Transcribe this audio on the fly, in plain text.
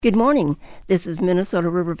Good morning. This is Minnesota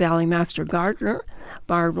River Valley Master Gardener,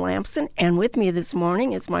 Barb Lamson, and with me this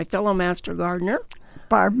morning is my fellow Master Gardener,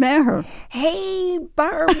 Barb Maher. Hey,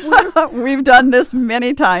 Barb. We've done this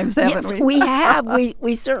many times, haven't yes, we? we have.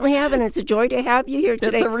 We certainly have, and it's a joy to have you here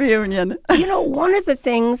today. It's a reunion. You know, one of the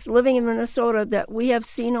things living in Minnesota that we have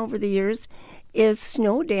seen over the years is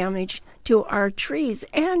snow damage to our trees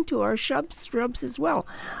and to our shrubs as well.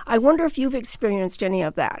 I wonder if you've experienced any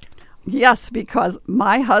of that. Yes, because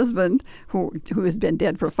my husband, who has been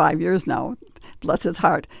dead for 5 years now, bless his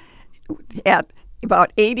heart, at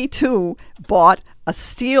about 82, bought a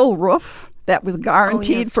steel roof that was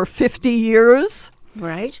guaranteed for 50 years.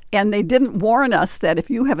 Right. And they didn't warn us that if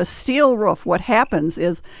you have a steel roof, what happens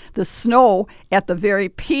is the snow at the very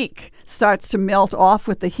peak starts to melt off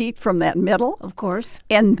with the heat from that metal. Of course.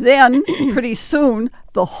 And then pretty soon,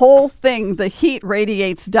 the whole thing, the heat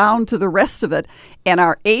radiates down to the rest of it. And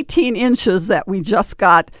our 18 inches that we just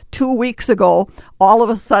got 2 weeks ago, all of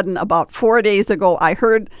a sudden, about 4 days ago, I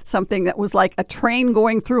heard something that was like a train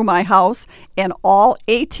going through my house, and all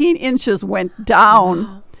 18 inches went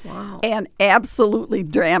down. Wow. And absolutely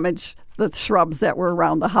damaged the shrubs that were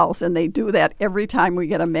around the house. And they do that every time we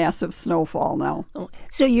get a massive snowfall now. Oh,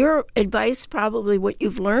 so your advice, probably what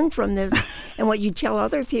you've learned from this and what you tell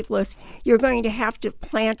other people, is you're going to have to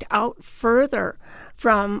plant out further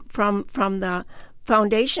from the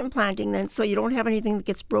foundation planting then, so you don't have anything that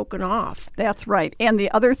gets broken off. That's right. And the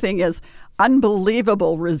other thing is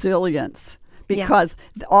unbelievable resilience. Because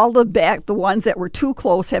all the ones that were too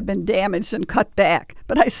close have been damaged and cut back.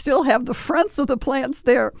 But I still have the fronts of the plants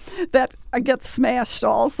there that get smashed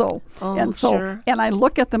also. Oh, and sure. And I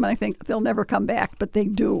look at them and I think they'll never come back, but they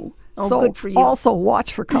do. Oh, so good for you. Also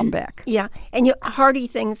watch for comeback. Yeah, and hardy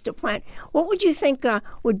things to plant. What would you think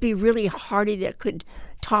would be really hardy that could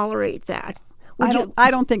tolerate that? I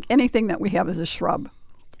don't think anything that we have is a shrub.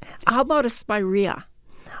 How about a spirea?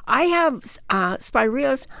 I have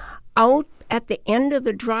spireas out at the end of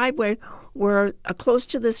the driveway where close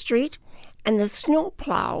to the street, and the snow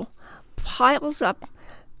plow piles up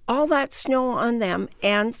all that snow on them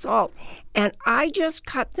and salt, and I just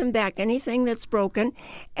cut them back, anything that's broken,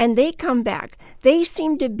 and they come back. They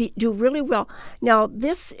seem to do really well. Now,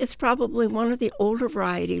 this is probably one of the older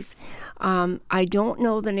varieties. I don't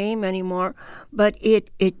know the name anymore, but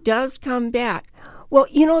it does come back. Well,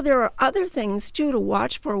 you know, there are other things, too, to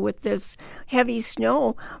watch for with this heavy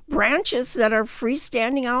snow. Branches that are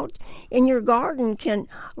freestanding out in your garden can,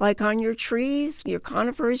 like on your trees, your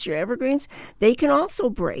conifers, your evergreens, they can also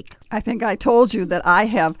break. I think I told you that I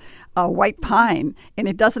have a white pine, and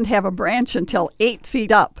it doesn't have a branch until 8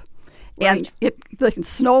 feet up. Right. And the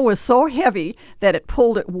snow was so heavy that it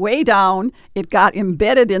pulled it way down. It got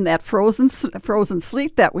embedded in that frozen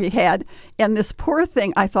sleet that we had. And this poor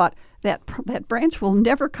thing, I thought, that branch will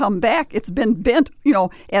never come back. It's been bent,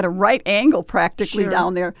 at a right angle practically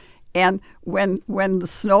down there. And when the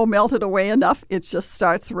snow melted away enough, it just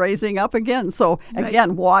starts raising up again. So,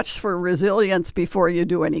 again, watch for resilience before you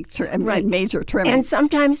do any major trimming. And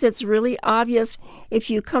sometimes it's really obvious. If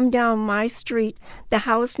you come down my street, the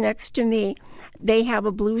house next to me, they have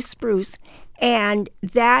a blue spruce. And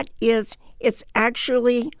it's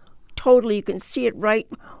actually totally, you can see it right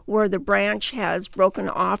where the branch has broken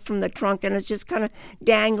off from the trunk and it's just kind of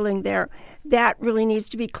dangling there. That really needs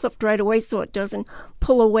to be clipped right away so it doesn't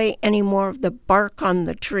pull away any more of the bark on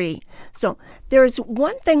the tree. So there's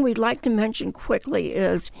one thing we'd like to mention quickly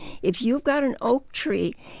is if you've got an oak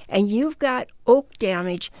tree and you've got oak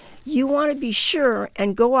damage, you want to be sure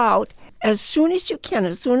and go out as soon as you can,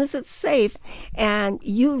 as soon as it's safe, and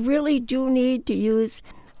you really do need to use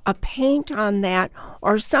a paint on that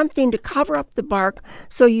or something to cover up the bark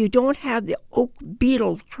so you don't have the oak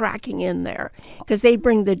beetle tracking in there because they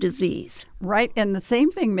bring the disease. Right, and the same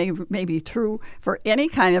thing may be true for any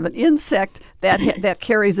kind of an insect that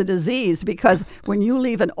carries a disease, because when you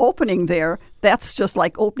leave an opening there, that's just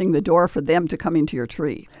like opening the door for them to come into your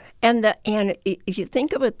tree. And if you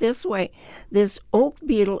think of it this way, this oak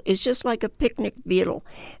beetle is just like a picnic beetle,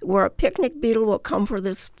 where a picnic beetle will come for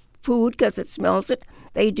this food because it smells it.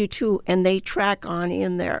 They do too, and they track on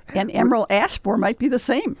in there. And emerald ash borer might be the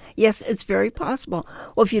same. Yes, it's very possible.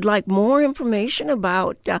 Well, if you'd like more information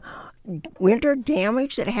about winter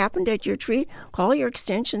damage that happened at your tree, call your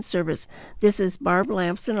extension service. This is Barb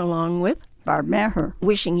Lamson along with Barb Maher,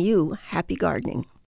 wishing you happy gardening.